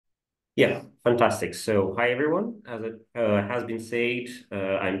Yeah, fantastic. So, hi everyone. As it has been said,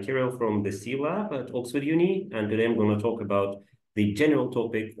 I'm Kirill from the C Lab at Oxford Uni, and today I'm going to talk about the general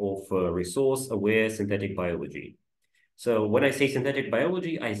topic of resource-aware synthetic biology. So, when I say synthetic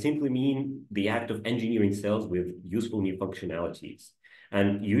biology, I simply mean the act of engineering cells with useful new functionalities.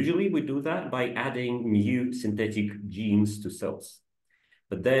 And usually we do that by adding new synthetic genes to cells.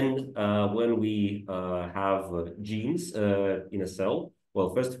 But then when we have genes in a cell,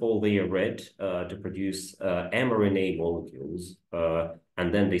 well, first of all, they are read to produce mRNA molecules.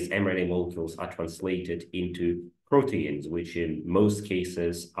 And then these mRNA molecules are translated into proteins, which in most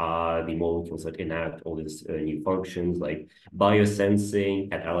cases are the molecules that enact all these new functions like biosensing,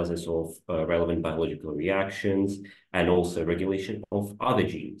 catalysis of relevant biological reactions, and also regulation of other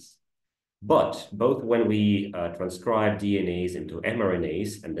genes. But both when we transcribe DNAs into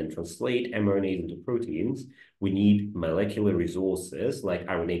mRNAs and then translate mRNAs into proteins, we need molecular resources like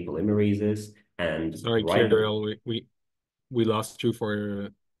RNA polymerases and Sorry, ribosomes. Kirill, we lost you for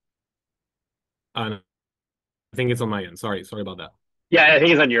I think it's on my end. Sorry about that. Yeah, I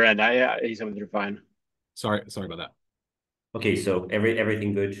think it's on your end. He's coming through fine. Sorry about that. Okay, so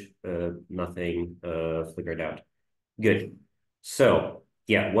everything good, nothing flickered out. Good. So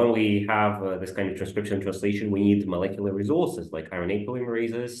yeah, when we have this kind of transcription and translation, we need molecular resources like RNA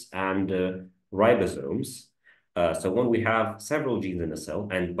polymerases and ribosomes. So when we have several genes in a cell,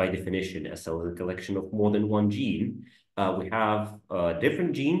 and by definition, a cell is a collection of more than one gene, we have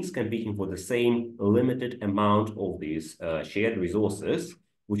different genes competing for the same limited amount of these shared resources,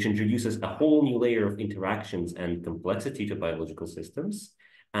 which introduces a whole new layer of interactions and complexity to biological systems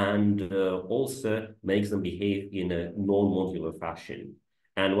and also makes them behave in a non-modular fashion.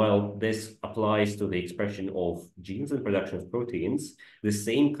 And while this applies to the expression of genes and production of proteins, the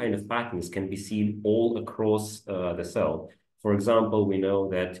same kind of patterns can be seen all across the cell. For example, we know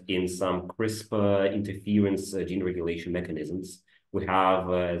that in some CRISPR interference gene regulation mechanisms, we have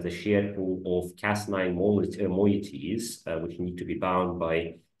the shared pool of Cas9 moieties, which need to be bound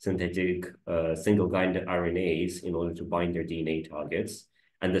by synthetic single-guide RNAs in order to bind their DNA targets.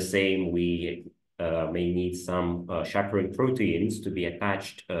 And the same, we may need some chaperone proteins to be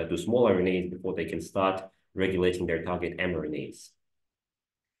attached to small RNAs before they can start regulating their target mRNAs.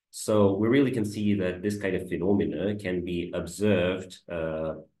 So we really can see that this kind of phenomena can be observed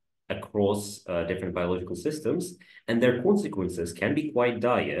across different biological systems, and their consequences can be quite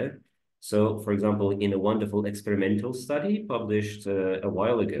dire. So, for example, in a wonderful experimental study published a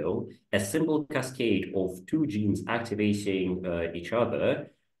while ago, a simple cascade of two genes activating each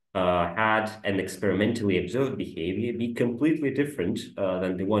other had an experimentally observed behavior be completely different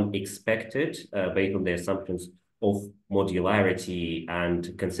than the one expected based on the assumptions of modularity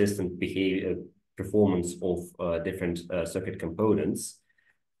and consistent behavior performance of different circuit components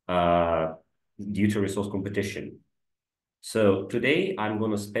uh, due to resource competition. So today I'm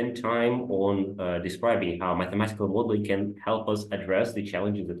going to spend time on describing how mathematical modeling can help us address the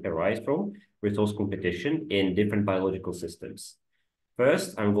challenges that arise from resource competition in different biological systems.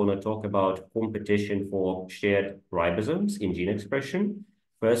 First, I'm going to talk about competition for shared ribosomes in gene expression.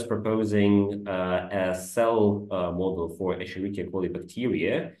 First, proposing a cell model for Escherichia coli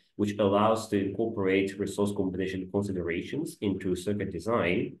bacteria, which allows to incorporate resource competition considerations into circuit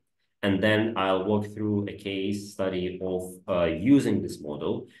design. And then I'll walk through a case study of using this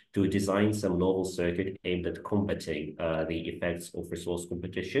model to design some novel circuit aimed at combating the effects of resource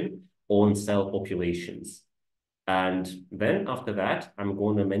competition on cell populations. And then after that, I'm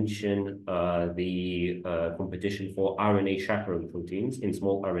going to mention the competition for RNA chaperone proteins in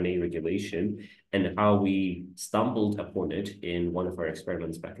small RNA regulation and how we stumbled upon it in one of our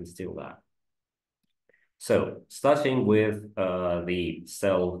experiments back in Still Lab. So starting with the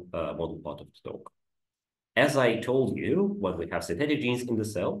cell model part of the talk. As I told you, when we have synthetic genes in the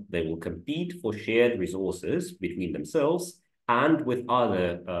cell, they will compete for shared resources between themselves and with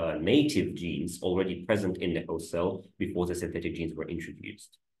other native genes already present in the host cell before the synthetic genes were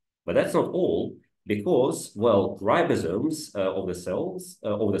introduced. But that's not all, because, well, ribosomes of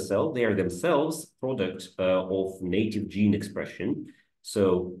the cell, they are themselves product of native gene expression.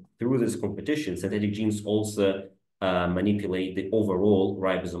 So through this competition, synthetic genes also manipulate the overall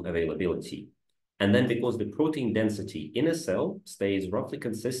ribosome availability. And then because the protein density in a cell stays roughly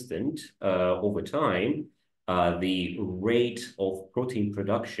consistent over time, the rate of protein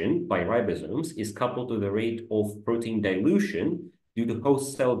production by ribosomes is coupled to the rate of protein dilution due to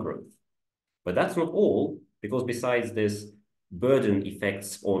host cell growth. But that's not all, because besides this burden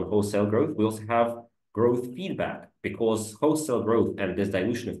effects on host cell growth, we also have growth feedback, because host cell growth and this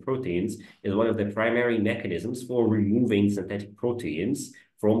dilution of proteins is one of the primary mechanisms for removing synthetic proteins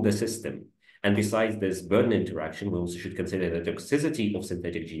from the system. And besides this burden interaction, we also should consider the toxicity of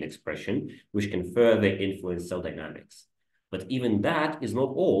synthetic gene expression, which can further influence cell dynamics. But even that is not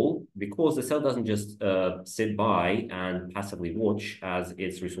all, because the cell doesn't just sit by and passively watch as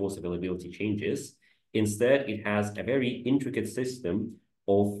its resource availability changes. Instead, it has a very intricate system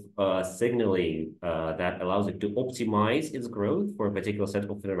of signaling that allows it to optimize its growth for a particular set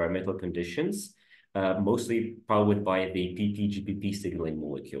of environmental conditions, mostly powered by the PPGPP signaling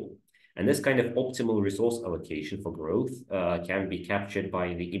molecule. And this kind of optimal resource allocation for growth can be captured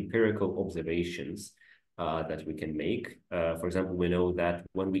by the empirical observations that we can make. For example, we know that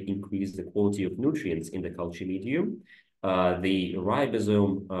when we increase the quality of nutrients in the culture medium, the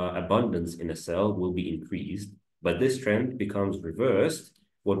ribosome abundance in a cell will be increased, but this trend becomes reversed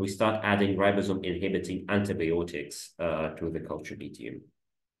when we start adding ribosome inhibiting antibiotics to the culture medium.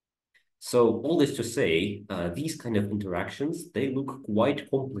 So all this to say, these kind of interactions, they look quite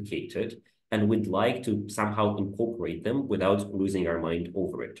complicated, and we'd like to somehow incorporate them without losing our mind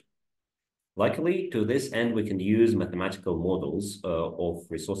over it. Luckily, to this end, we can use mathematical models of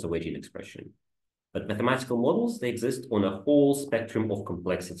resource away gene expression. But mathematical models, they exist on a whole spectrum of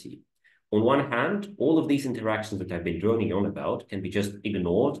complexity. On one hand, all of these interactions that I've been droning on about can be just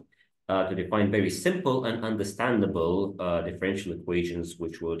ignored to define very simple and understandable differential equations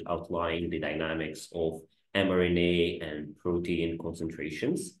which would outline the dynamics of mRNA and protein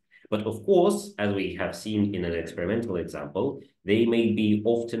concentrations. But of course, as we have seen in an experimental example, they may be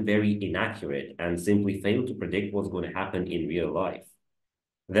often very inaccurate and simply fail to predict what's going to happen in real life.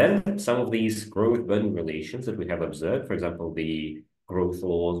 Then some of these growth burden relations that we have observed, for example, the growth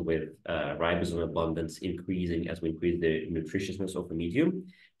laws with ribosome abundance increasing as we increase the nutritiousness of the medium,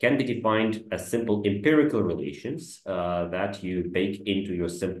 can be defined as simple empirical relations that you bake into your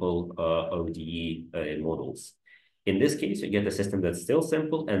simple ODE models. In this case, you get a system that's still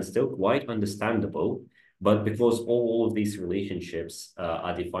simple and still quite understandable, but because all of these relationships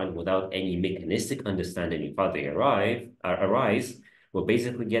are defined without any mechanistic understanding of how they arise, we'll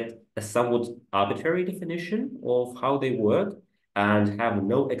basically get a somewhat arbitrary definition of how they work and have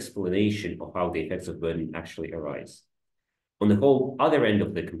no explanation of how the effects of burden actually arise. On the whole other end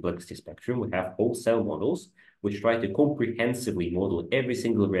of the complexity spectrum, we have whole cell models, which try to comprehensively model every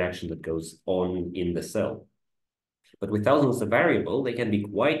single reaction that goes on in the cell. But with thousands of variables, they can be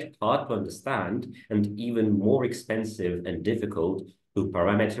quite hard to understand and even more expensive and difficult to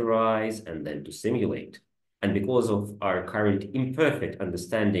parameterize and then to simulate. And because of our current imperfect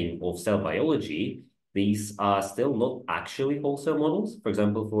understanding of cell biology, these are still not actually whole cell models. For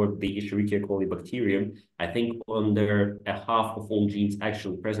example, for the Escherichia coli bacterium, I think under a half of all genes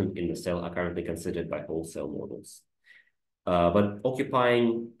actually present in the cell are currently considered by whole cell models. But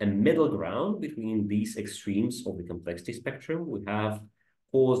occupying a middle ground between these extremes of the complexity spectrum, we have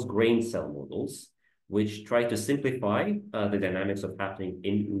coarse-grained cell models, which try to simplify the dynamics of happening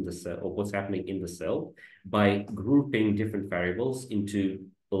in the cell, or what's happening in the cell, by grouping different variables into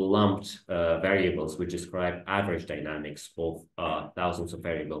lumped variables, which describe average dynamics of thousands of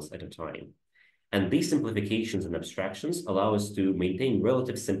variables at a time. And these simplifications and abstractions allow us to maintain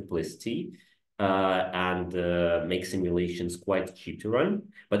relative simplicity and make simulations quite cheap to run.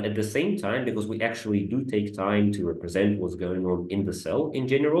 But at the same time, because we actually do take time to represent what's going on in the cell in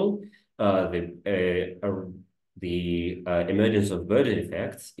general, the emergence of burden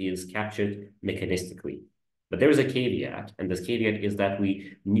effects is captured mechanistically. But there is a caveat, and this caveat is that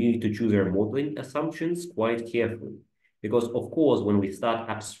we need to choose our modeling assumptions quite carefully. Because of course, when we start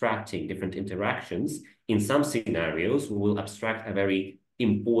abstracting different interactions, in some scenarios, we will abstract a very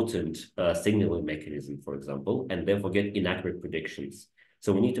important signaling mechanism, for example, and therefore get inaccurate predictions.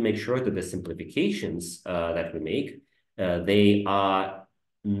 So we need to make sure that the simplifications that we make, they are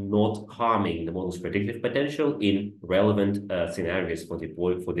not harming the model's predictive potential in relevant scenarios for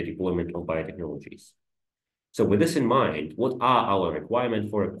the deployment of biotechnologies. So with this in mind, what are our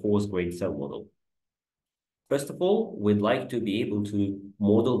requirements for a coarse-grained cell model? First of all, we'd like to be able to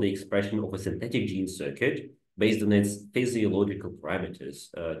model the expression of a synthetic gene circuit based on its physiological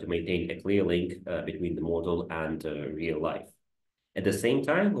parameters to maintain a clear link between the model and real life. At the same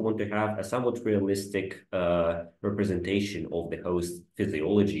time, we want to have a somewhat realistic representation of the host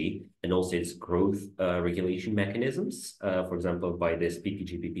physiology and also its growth regulation mechanisms, for example, by this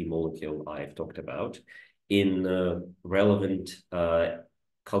PPGPP molecule I've talked about, in relevant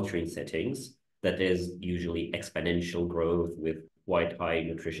culturing settings, that is usually exponential growth with quite high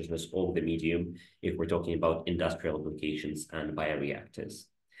nutritiousness of the medium if we're talking about industrial applications and bioreactors.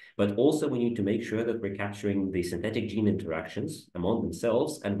 But also we need to make sure that we're capturing the synthetic gene interactions among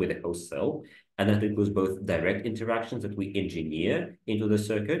themselves and with the host cell and that includes both direct interactions that we engineer into the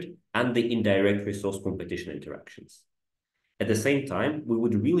circuit and the indirect resource competition interactions. At the same time, we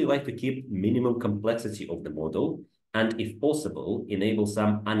would really like to keep minimum complexity of the model and, if possible, enable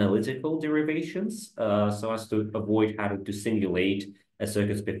some analytical derivations so as to avoid having to simulate a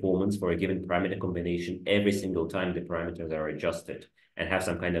circuit's performance for a given parameter combination every single time the parameters are adjusted, and have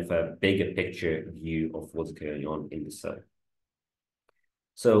some kind of a bigger picture view of what's going on in the cell.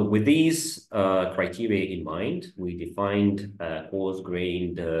 So with these criteria in mind, we defined a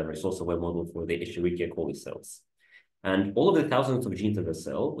coarse-grained resource-aware model for the Escherichia coli cells. And all of the thousands of genes in the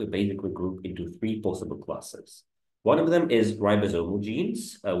cell, we basically group into three possible classes. One of them is ribosomal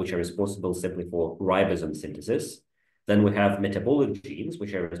genes, which are responsible simply for ribosome synthesis. Then we have metabolic genes,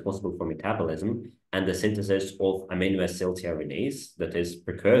 which are responsible for metabolism and the synthesis of amino acid RNAs, that is,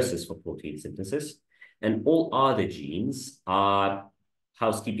 precursors for protein synthesis. And all other genes are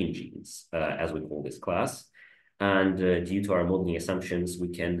housekeeping genes, as we call this class. And due to our modeling assumptions, we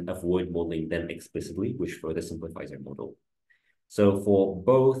can avoid modeling them explicitly, which further simplifies our model. So for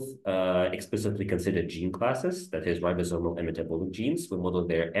both explicitly considered gene classes, that is ribosomal and metabolic genes, we model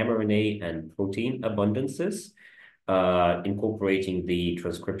their mRNA and protein abundances, incorporating the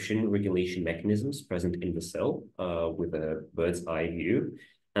transcription regulation mechanisms present in the cell with a bird's eye view,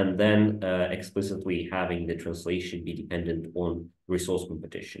 and then explicitly having the translation be dependent on resource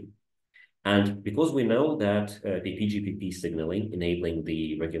competition. And because we know that the PGPP signaling enabling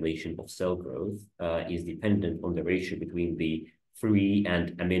the regulation of cell growth is dependent on the ratio between the free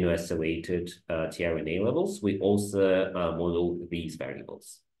and amino acylated tRNA levels, we also model these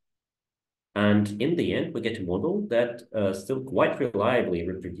variables. And in the end, we get a model that still quite reliably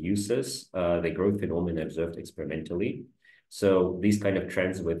reproduces the growth phenomena observed experimentally. So these kind of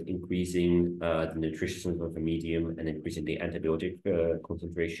trends with increasing the nutritiousness of the medium and increasing the antibiotic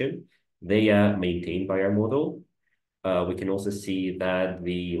concentration, they are maintained by our model. We can also see that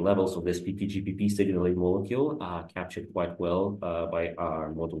the levels of this PPGPP signaling molecule are captured quite well by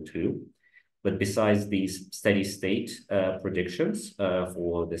our model too. But besides these steady state predictions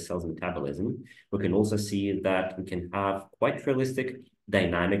for the cell's metabolism, we can also see that we can have quite realistic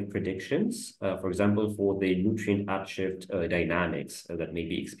dynamic predictions, for example, for the nutrient upshift dynamics that may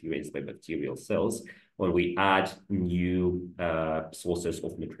be experienced by bacterial cells when we add new sources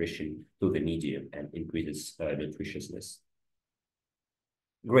of nutrition to the medium and increases nutritiousness.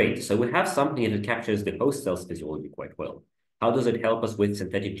 Great, so we have something that captures the host cell's physiology quite well. How does it help us with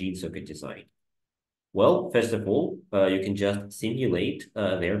synthetic gene circuit design? Well, first of all, you can just simulate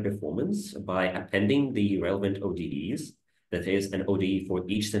their performance by appending the relevant ODEs, that is an ODE for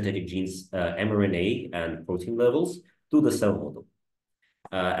each synthetic gene's mRNA and protein levels, to the cell model.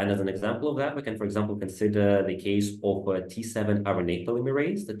 And as an example of that, we can, for example, consider the case of a T7 RNA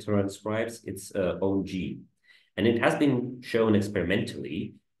polymerase that transcribes its own gene. And it has been shown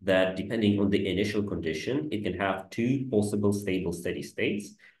experimentally that depending on the initial condition, it can have two possible stable steady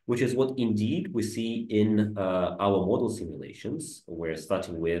states, which is what indeed we see in our model simulations. We're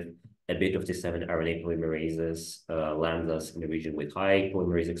starting with a bit of T7 RNA polymerases lands us in a region with high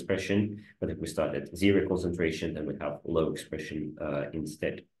polymerase expression, but if we start at zero concentration, then we have low expression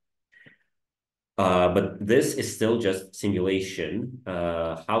instead. But this is still just simulation.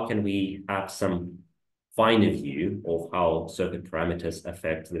 How can we have some finer view of how circuit parameters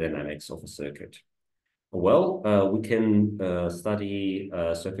affect the dynamics of a circuit? Well, we can study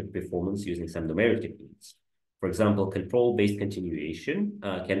circuit performance using some numeric techniques. For example, control-based continuation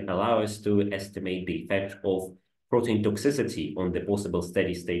can allow us to estimate the effect of protein toxicity on the possible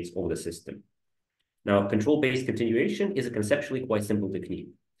steady states of the system. Now, control-based continuation is a conceptually quite simple technique.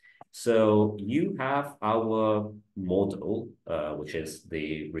 So you have our model, which is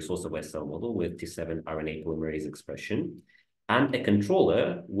the resource-aware cell model with T7 RNA polymerase expression, and a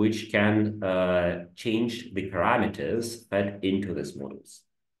controller which can change the parameters fed into these models.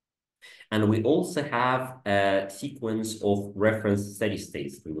 And we also have a sequence of reference steady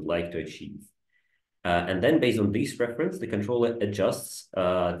states we would like to achieve. And then based on this reference, the controller adjusts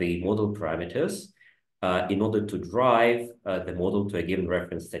the model parameters in order to drive the model to a given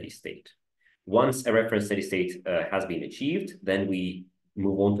reference steady state. Once a reference steady state has been achieved, then we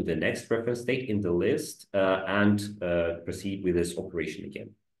move on to the next reference state in the list and proceed with this operation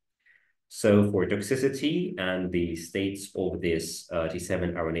again. So for toxicity and the states of this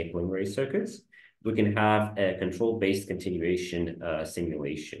T7 RNA polymerase circuits, we can have a control-based continuation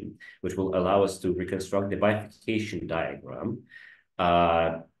simulation, which will allow us to reconstruct the bifurcation diagram,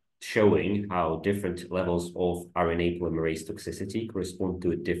 showing how different levels of RNA polymerase toxicity correspond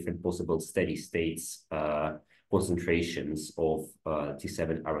to different possible steady states concentrations of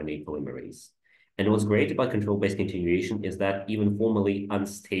T7 RNA polymerase. And what's great about control-based continuation is that even formally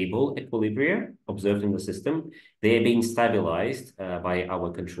unstable equilibria observed in the system, they are being stabilized by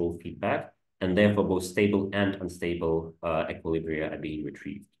our control feedback, and therefore both stable and unstable equilibria are being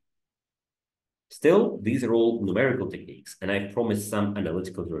retrieved. Still, these are all numerical techniques, and I promised some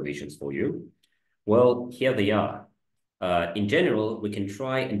analytical derivations for you. Well, here they are. In general, we can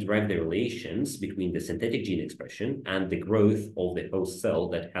try and derive the relations between the synthetic gene expression and the growth of the host cell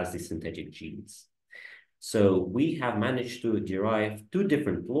that has the synthetic genes. So we have managed to derive two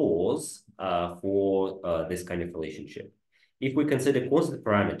different laws for this kind of relationship. If we consider constant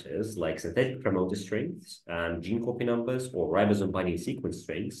parameters like synthetic promoter strengths and gene copy numbers or ribosome binding sequence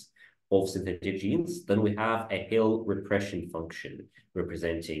strengths of synthetic genes, then we have a Hill repression function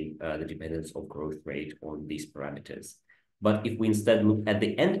representing the dependence of growth rate on these parameters. But if we instead look at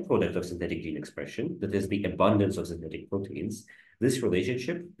the end product of synthetic gene expression, that is the abundance of synthetic proteins, this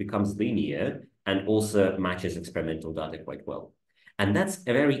relationship becomes linear and also matches experimental data quite well. And that's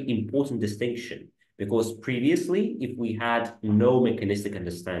a very important distinction, because previously, if we had no mechanistic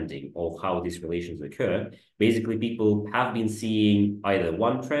understanding of how these relations occur, basically people have been seeing either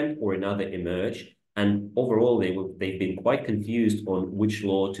one trend or another emerge, and overall they've been quite confused on which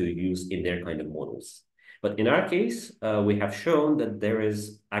law to use in their kind of models. But in our case, we have shown that there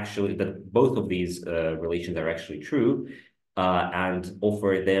is actually that both of these relations are actually true and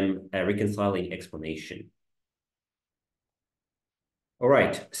offer them a reconciling explanation. All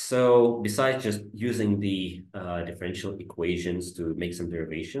right, so besides just using the differential equations to make some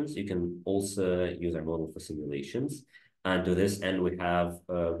derivations, you can also use our model for simulations. And to this end, we have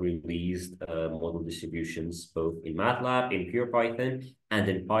released model distributions both in MATLAB, in pure Python, and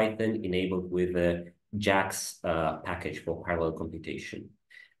in Python enabled with the JAX package for parallel computation.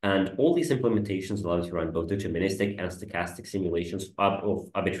 And all these implementations allow you to run both deterministic and stochastic simulations of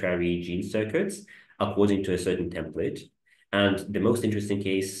arbitrary gene circuits according to a certain template. And the most interesting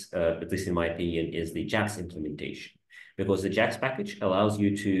case, at least in my opinion, is the JAX implementation, because the JAX package allows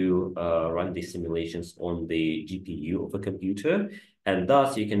you to run these simulations on the GPU of a computer, and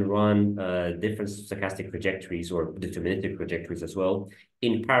thus you can run different stochastic trajectories or deterministic trajectories as well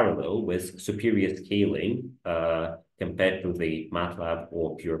in parallel with superior scaling compared to the MATLAB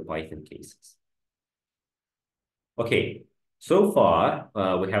or pure Python cases. Okay, so far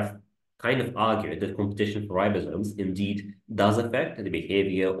we have kind of argued that competition for ribosomes indeed does affect the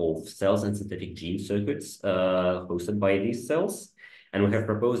behavior of cells and synthetic gene circuits hosted by these cells. And we have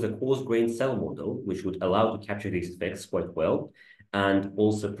proposed a coarse-grained cell model, which would allow to capture these effects quite well, and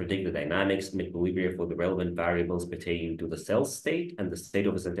also predict the dynamics and equilibria for the relevant variables pertaining to the cell state and the state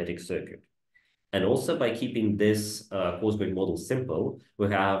of a synthetic circuit. And also by keeping this coarse-grained model simple, we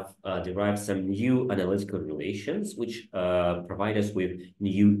have derived some new analytical relations, which provide us with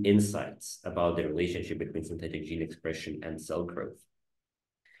new insights about the relationship between synthetic gene expression and cell growth.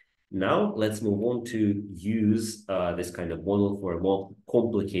 Now, let's move on to use this kind of model for a more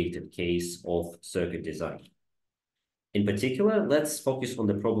complicated case of circuit design. In particular, let's focus on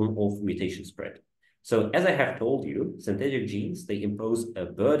the problem of mutation spread. So as I have told you, synthetic genes, they impose a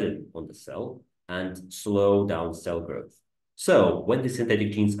burden on the cell and slow down cell growth. So when the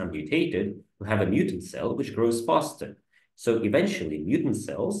synthetic genes are mutated, we have a mutant cell which grows faster. So eventually, mutant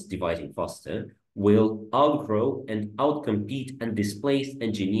cells dividing faster will outgrow and outcompete and displace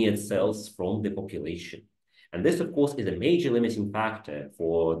engineered cells from the population. And this, of course, is a major limiting factor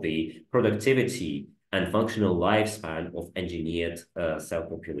for the productivity and functional lifespan of engineered cell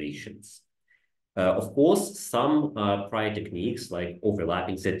populations. Of course, some prior techniques like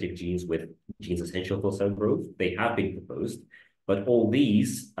overlapping synthetic genes with genes essential for cell growth, they have been proposed, but all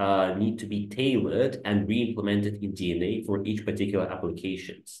these need to be tailored and re-implemented in DNA for each particular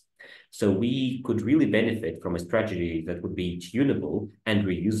applications. So we could really benefit from a strategy that would be tunable and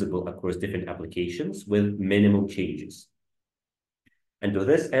reusable across different applications with minimal changes. And to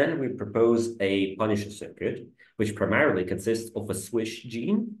this end, we propose a punisher circuit, which primarily consists of a switch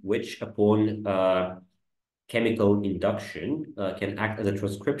gene, which upon chemical induction can act as a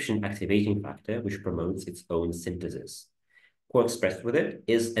transcription activating factor, which promotes its own synthesis. Co-expressed with it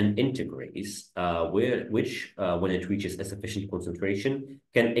is an integrase, which, when it reaches a sufficient concentration,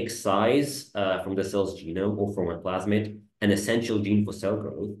 can excise from the cell's genome or from a plasmid an essential gene for cell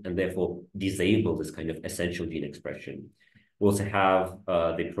growth, and therefore disable this kind of essential gene expression. We also have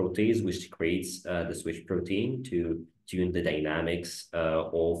the protease, which creates the switch protein to tune the dynamics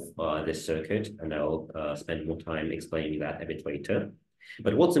of this circuit, and I'll spend more time explaining that a bit later.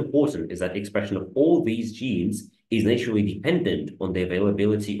 But what's important is that the expression of all these genes is naturally dependent on the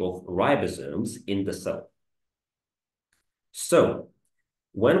availability of ribosomes in the cell. So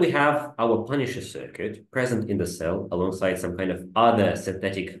When we have our Punisher circuit present in the cell alongside some kind of other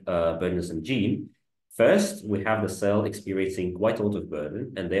synthetic burdensome gene, first, we have the cell experiencing quite a lot of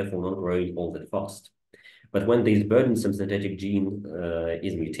burden and therefore not growing all that fast. But when this burdensome synthetic gene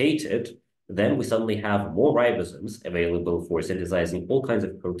is mutated, then we suddenly have more ribosomes available for synthesizing all kinds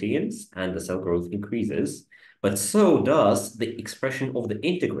of proteins, and the cell growth increases. But so does the expression of the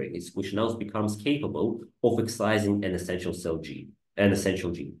integrase, which now becomes capable of excising an essential gene.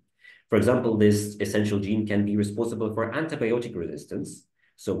 For example, this essential gene can be responsible for antibiotic resistance.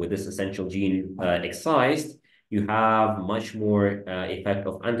 So with this essential gene excised, you have much more effect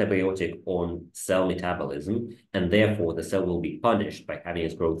of antibiotic on cell metabolism, and therefore the cell will be punished by having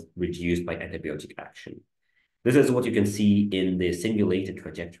its growth reduced by antibiotic action. This is what you can see in the simulated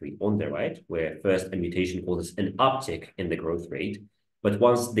trajectory on the right, where first a mutation causes an uptick in the growth rate, but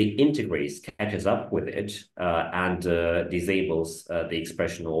once the integrase catches up with it and disables the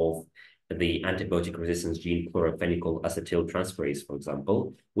expression of the antibiotic resistance gene chloramphenicol acetyltransferase, for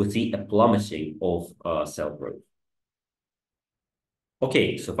example, we see a plummeting of cell growth.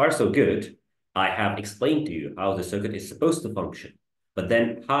 Okay, so far so good. I have explained to you how the circuit is supposed to function, but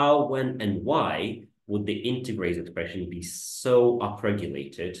then how, when, and why would the integrase expression be so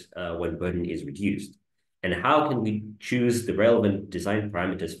upregulated when burden is reduced? And how can we choose the relevant design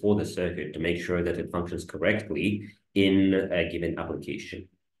parameters for the circuit to make sure that it functions correctly in a given application?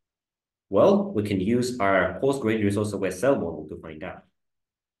 Well, we can use our post-grade resource-aware cell model to find out.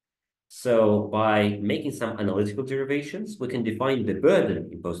 So by making some analytical derivations, we can define the burden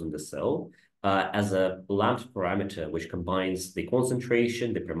imposed on the cell as a lambda parameter, which combines the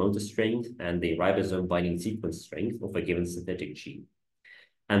concentration, the promoter strength, and the ribosome binding sequence strength of a given synthetic gene.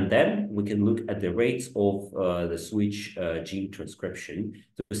 And then we can look at the rates of the switch gene transcription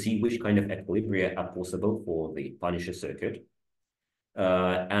to see which kind of equilibria are possible for the Punisher circuit.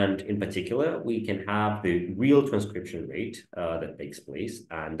 And in particular, we can have the real transcription rate that takes place,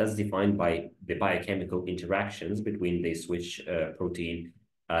 and that's defined by the biochemical interactions between the switch protein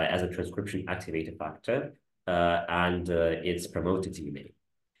as a transcription activator factor and its promoted DNA.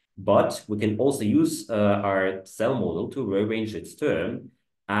 But we can also use our cell model to rearrange its term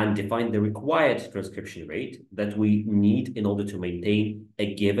and define the required transcription rate that we need in order to maintain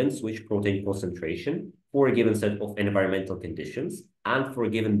a given switch protein concentration for a given set of environmental conditions and for a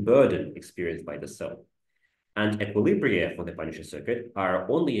given burden experienced by the cell. And equilibria for the Punisher circuit are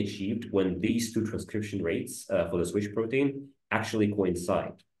only achieved when these two transcription rates for the switch protein actually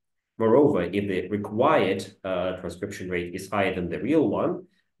coincide. Moreover, if the required transcription rate is higher than the real one,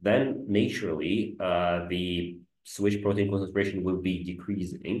 then naturally the switch protein concentration will be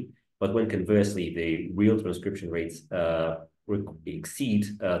decreasing. But when conversely the real transcription rates exceed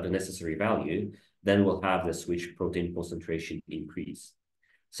the necessary value, then we'll have the switch protein concentration increase.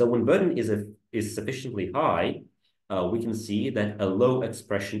 So when burden is sufficiently high, we can see that a low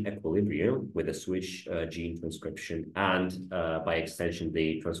expression equilibrium with a switch gene transcription and by extension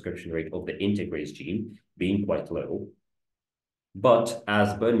the transcription rate of the integrase gene being quite low. But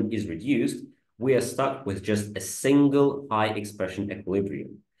as burden is reduced, we are stuck with just a single high expression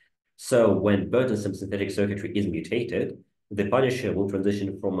equilibrium. So when burdensome synthetic circuitry is mutated, the Punisher will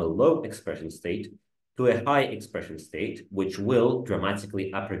transition from a low expression state to a high expression state, which will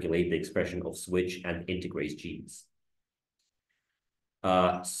dramatically upregulate the expression of switch and integrase genes.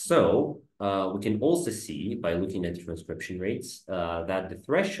 We can also see by looking at transcription rates that the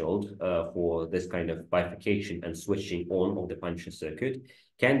threshold for this kind of bifurcation and switching on of the Punisher circuit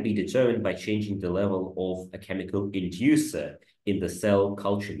can be determined by changing the level of a chemical inducer in the cell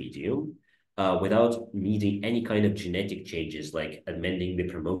culture medium without needing any kind of genetic changes like amending the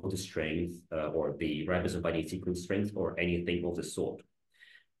promoter strength or the ribosome binding sequence strength or anything of the sort.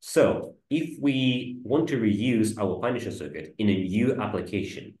 So if we want to reuse our Punisher circuit in a new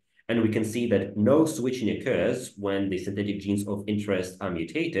application, and we can see that no switching occurs when the synthetic genes of interest are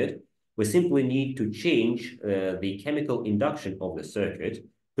mutated, we simply need to change the chemical induction of the circuit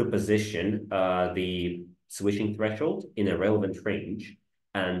to position the switching threshold in a relevant range,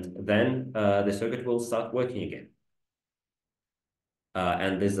 and then the circuit will start working again.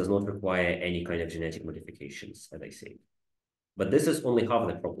 And this does not require any kind of genetic modifications, as I say. But this is only half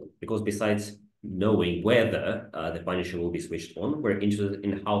the problem, because besides knowing whether the Punisher will be switched on, we're interested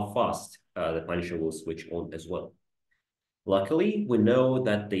in how fast the Punisher will switch on as well. Luckily, we know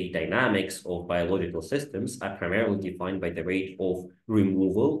that the dynamics of biological systems are primarily defined by the rate of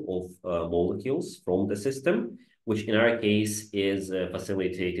removal of molecules from the system, which in our case is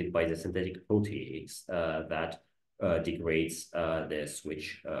facilitated by the synthetic protease that degrades the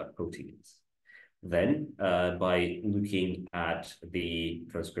switch proteins. Then, by looking at the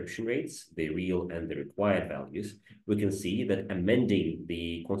transcription rates, the real and the required values, we can see that amending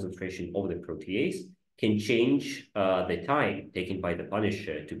the concentration of the protease can change the time taken by the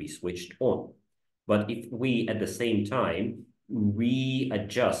punisher to be switched on. But if we, at the same time,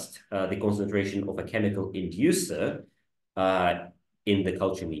 readjust the concentration of a chemical inducer in the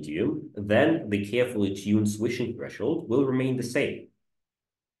culture medium, then the carefully tuned switching threshold will remain the same.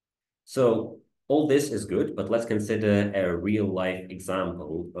 So all this is good, but let's consider a real-life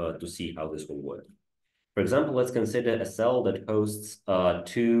example to see how this will work. For example, let's consider a cell that hosts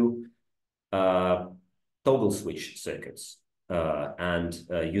two toggle switch circuits and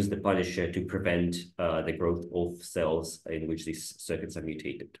use the punisher to prevent the growth of cells in which these circuits are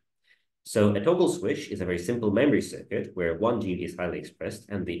mutated. So a toggle switch is a very simple memory circuit where one gene is highly expressed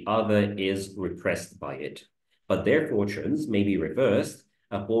and the other is repressed by it. But their fortunes may be reversed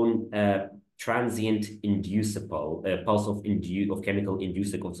upon a transient inducer pulse of chemical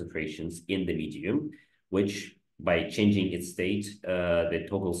inducer concentrations in the medium, which by changing its state, the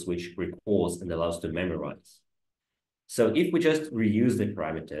toggle switch recalls and allows to memorize. So if we just reuse the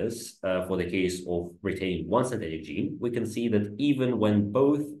parameters for the case of retaining one synthetic gene, we can see that even when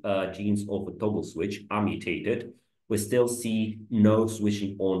both genes of a toggle switch are mutated, we still see no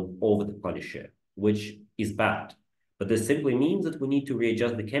switching on over the punisher, which is bad. But this simply means that we need to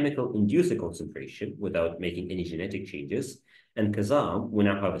readjust the chemical inducer concentration without making any genetic changes. And Kazam, we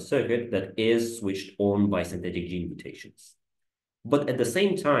now have a circuit that is switched on by synthetic gene mutations. But at the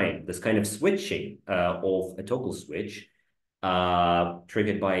same time, this kind of switching of a toggle switch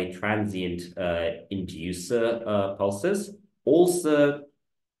triggered by transient inducer pulses also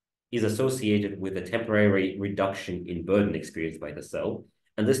is associated with a temporary reduction in burden experienced by the cell.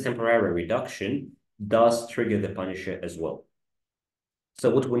 And this temporary reduction does trigger the punisher as well.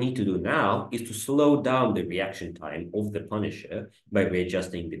 So what we need to do now is to slow down the reaction time of the punisher by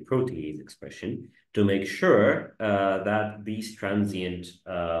readjusting the protease expression to make sure that these transient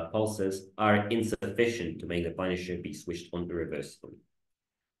pulses are insufficient to make the punisher be switched on irreversibly.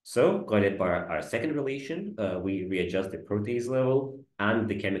 So, guided by our second relation, we readjust the protease level and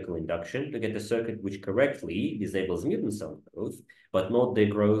the chemical induction to get the circuit which correctly disables mutant cell growth, but not the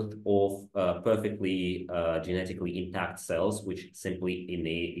growth of perfectly genetically intact cells, which simply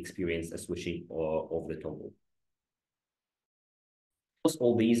experience a switching of the toggle.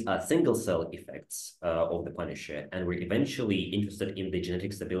 All these are single cell effects of the punisher, and we're eventually interested in the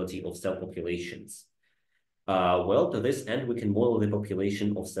genetic stability of cell populations. Well, to this end, we can model the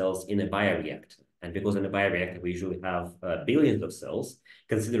population of cells in a bioreactor. And because in a bioreactor, we usually have billions of cells,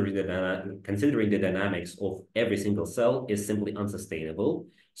 considering the dynamics of every single cell is simply unsustainable.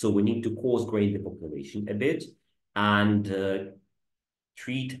 So we need to coarse grain the population a bit and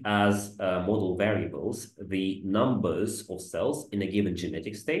treat as model variables the numbers of cells in a given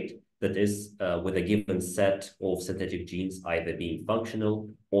genetic state, that is, with a given set of synthetic genes either being functional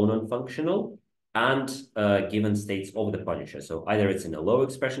or non-functional, and given states of the punisher. So either it's in a low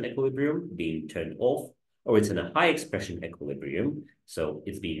expression equilibrium being turned off, or it's in a high expression equilibrium, so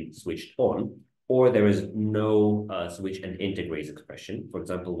it's being switched on, or there is no switch and integrase expression, for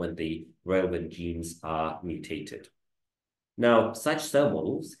example, when the relevant genes are mutated. Now, such cell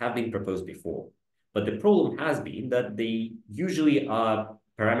models have been proposed before, but the problem has been that they usually are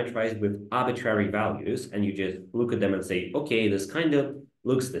parameterized with arbitrary values, and you just look at them and say, okay, this kind of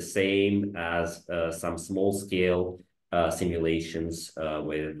looks the same as some small-scale simulations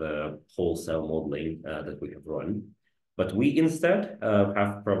with whole cell modeling that we have run. But we instead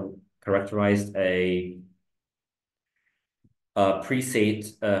have characterized a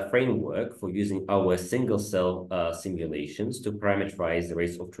preset framework for using our single-cell simulations to parameterize the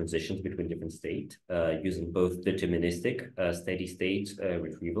rates of transitions between different states, using both deterministic steady-state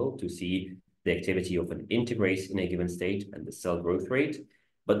retrieval to see the activity of an integrase in a given state and the cell growth rate,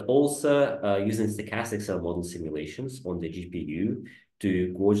 but also using stochastic cell model simulations on the GPU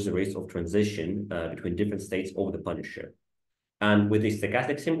to gauge the rates of transition between different states of the punisher. And with these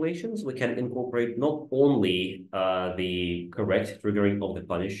stochastic simulations, we can incorporate not only the correct triggering of the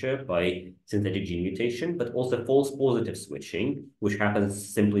punisher by synthetic gene mutation, but also false positive switching, which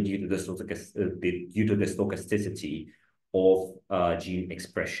happens simply due to the stochasticity of gene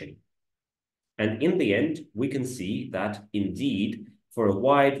expression. And in the end, we can see that indeed, for a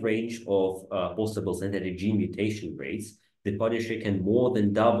wide range of possible synthetic gene mutation rates, the punisher can more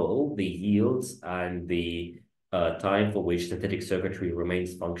than double the yields and the time for which synthetic circuitry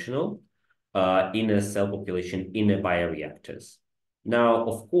remains functional in a cell population in a bioreactors. Now,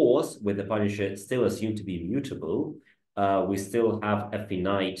 of course, with the punisher still assumed to be mutable, we still have a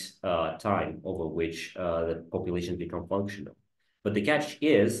finite time over which the populations become functional. But the catch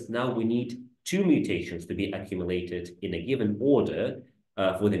is now we need two mutations to be accumulated in a given order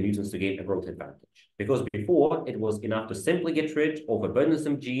for the mutants to gain a growth advantage. Because before, it was enough to simply get rid of a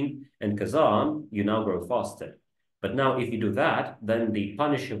burdensome gene and kazam, you now grow faster. But now if you do that, then the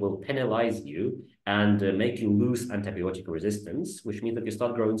punisher will penalize you and make you lose antibiotic resistance, which means that you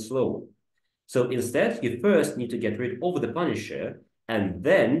start growing slower. So instead, you first need to get rid of the punisher, and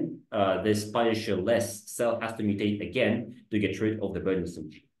then this punisher-less cell has to mutate again to get rid of the burdensome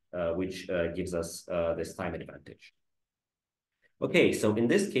gene, which gives us this time advantage. Okay, so in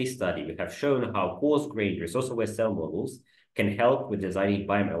this case study, we have shown how coarse-grained resource-aware cell models can help with designing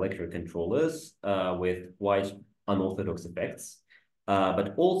biomolecular controllers with quite unorthodox effects.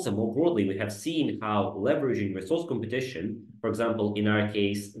 But also more broadly, we have seen how leveraging resource competition, for example, in our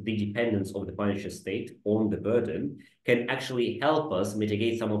case, the dependence of the punisher state on the burden, can actually help us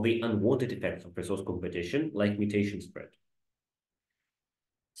mitigate some of the unwanted effects of resource competition, like mutation spread.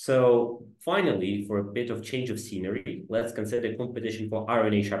 So finally, for a bit of change of scenery, let's consider competition for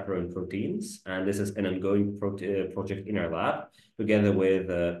RNA chaperone proteins. And this is an ongoing project in our lab, together with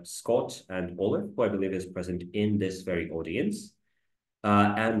Scott and Olive, who I believe is present in this very audience.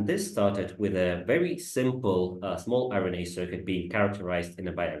 And this started with a very simple small RNA circuit being characterized in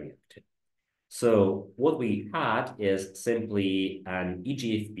a bioreactor. So what we had is simply an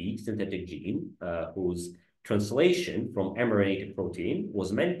EGFP synthetic gene whose translation from mRNA to protein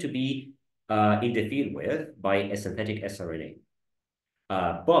was meant to be interfered with by a synthetic siRNA.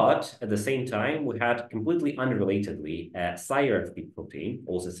 But at the same time, we had completely unrelatedly a CIRFP protein,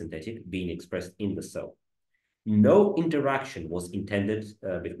 also synthetic, being expressed in the cell. No interaction was intended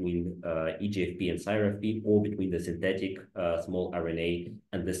between EGFP and CIRFP or between the synthetic small RNA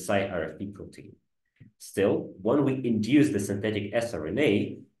and the CIRFP protein. Still, when we induced the synthetic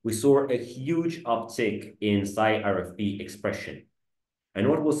siRNA, we saw a huge uptick in CIRFP expression. And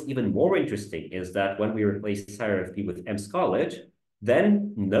what was even more interesting is that when we replaced CIRFP with M-scarlet,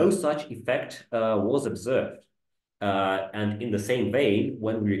 then no such effect was observed. And in the same vein,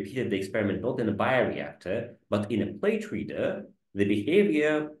 when we repeated the experiment not in a bioreactor, but in a plate reader, the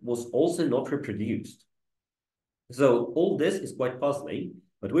behavior was also not reproduced. So all this is quite puzzling,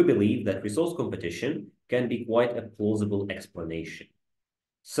 but we believe that resource competition can be quite a plausible explanation.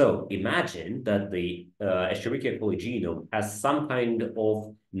 So imagine that the Escherichia coli genome has some kind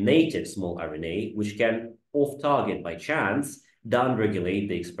of native small RNA, which can, off-target by chance, downregulate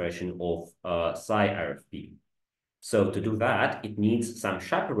the expression of CIRFP. So to do that, it needs some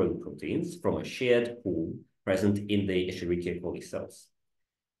chaperone proteins from a shared pool present in the Escherichia coli cells.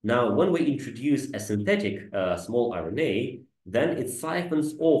 Now, when we introduce a synthetic small RNA, then it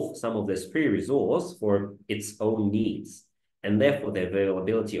siphons off some of this free resource for its own needs. And therefore, the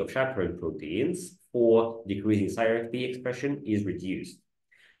availability of chaperone proteins for decreasing CIRFP expression is reduced.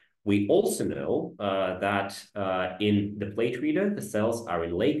 We also know that in the plate reader, the cells are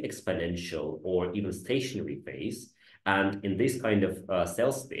in late exponential or even stationary phase. And in this kind of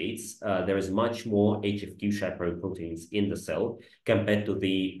cell states, there is much more HFQ chaperone proteins in the cell compared to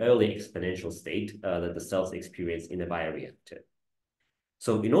the early exponential state that the cells experience in a bioreactor.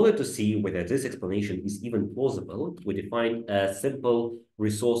 So in order to see whether this explanation is even plausible, we define a simple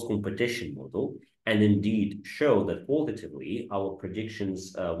resource competition model and indeed show that qualitatively our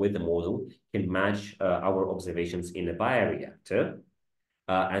predictions with the model can match our observations in a bioreactor.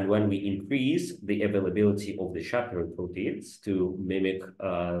 And when we increase the availability of the chaperone proteins to mimic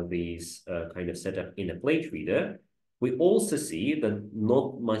these kind of setup in a plate reader, we also see that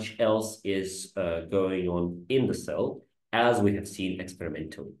not much else is going on in the cell, as we have seen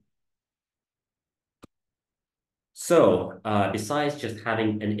experimentally. So besides just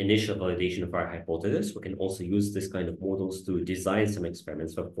having an initial validation of our hypothesis, we can also use this kind of models to design some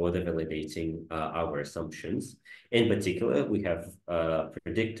experiments for further validating our assumptions. In particular, we have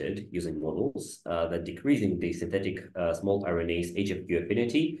predicted using models that decreasing the synthetic small RNA's HFQ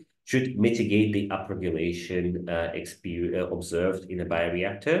affinity should mitigate the upregulation observed in a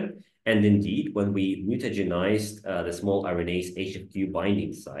bioreactor. And indeed, when we mutagenized the small RNA's HFQ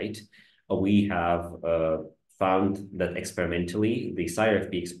binding site, we have found that experimentally, the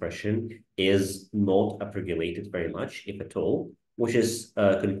CIRFP expression is not upregulated very much, if at all, which is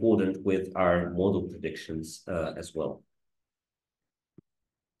concordant with our model predictions as well.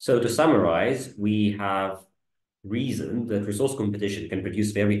 So to summarize, we have reasoned that resource competition can produce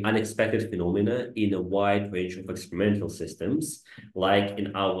very unexpected phenomena in a wide range of experimental systems, like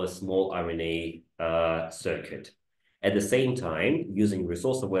in our small RNA circuit. At the same time, using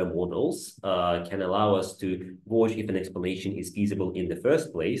resource-aware models can allow us to gauge if an explanation is feasible in the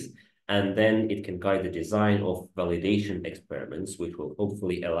first place, and then it can guide the design of validation experiments, which will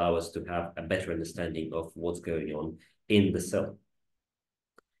hopefully allow us to have a better understanding of what's going on in the cell.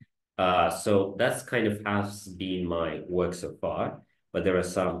 So that's kind of has been my work so far, but there are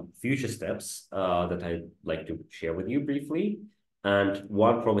some future steps that I'd like to share with you briefly. And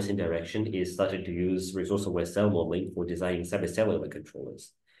one promising direction is starting to use resource-aware cell modeling for designing subcellular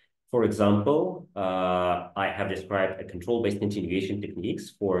controllers. For example, I have described a control-based continuation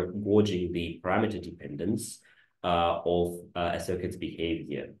techniques for gauging the parameter dependence of a circuit's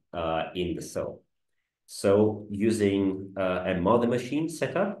behavior in the cell. So using a mother machine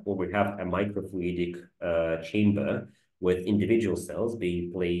setup where we have a microfluidic chamber with individual cells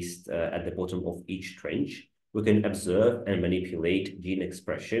being placed at the bottom of each trench, we can observe and manipulate gene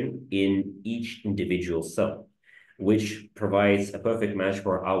expression in each individual cell, which provides a perfect match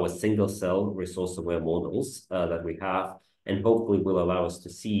for our single cell resource-aware models that we have, and hopefully will allow us to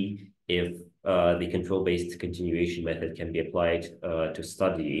see if the control-based continuation method can be applied to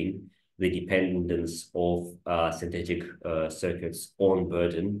studying the dependence of synthetic circuits on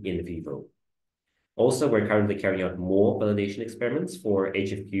burden in vivo. Also, we're currently carrying out more validation experiments for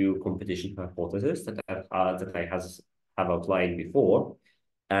HFQ competition hypothesis that I have outlined before.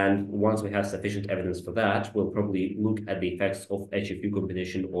 And once we have sufficient evidence for that, we'll probably look at the effects of HFQ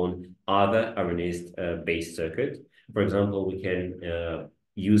competition on other RNA-based circuits. For example, we can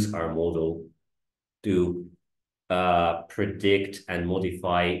use our model to predict and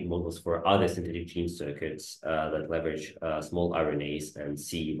modify models for other synthetic gene circuits that leverage small RNAs and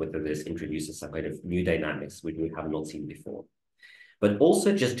see whether this introduces some kind of new dynamics which we have not seen before. But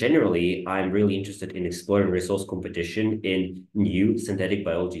also just generally, I'm really interested in exploring resource competition in new synthetic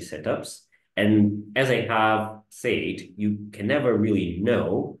biology setups. And as I have said, you can never really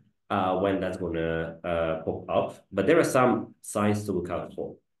know when that's going to pop up, but there are some signs to look out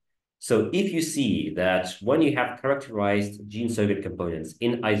for. So if you see that when you have characterized gene circuit components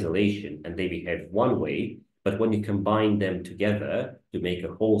in isolation and they behave one way, but when you combine them together to make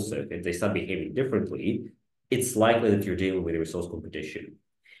a whole circuit, they start behaving differently, it's likely that you're dealing with a resource competition.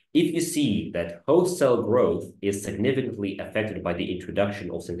 If you see that host cell growth is significantly affected by the introduction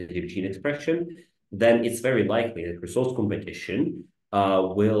of synthetic gene expression, then it's very likely that resource competition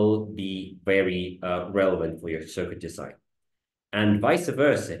will be very relevant for your circuit design. And vice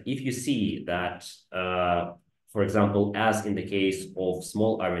versa, if you see that, for example, as in the case of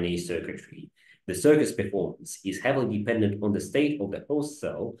small RNA circuitry, the circuit's performance is heavily dependent on the state of the host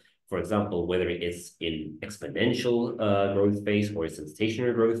cell, for example, whether it's in exponential growth phase or it's in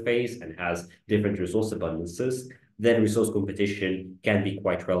stationary growth phase and has different resource abundances, then resource competition can be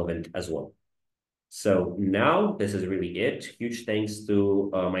quite relevant as well. So now this is really it. Huge thanks to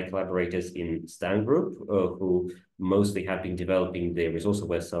my collaborators in Stan Group, who mostly have been developing the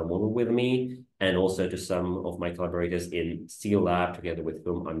resource-aware cell model with me, and also to some of my collaborators in Steel Lab, together with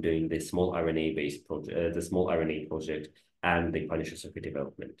whom I'm doing the small RNA-based project, the small RNA project, and the Punisher circuit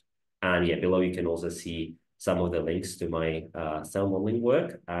development. And yeah, below you can also see some of the links to my cell modeling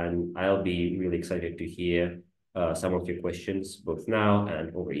work, and I'll be really excited to hear some of your questions both now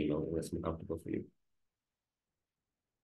and over email if that's more comfortable for you.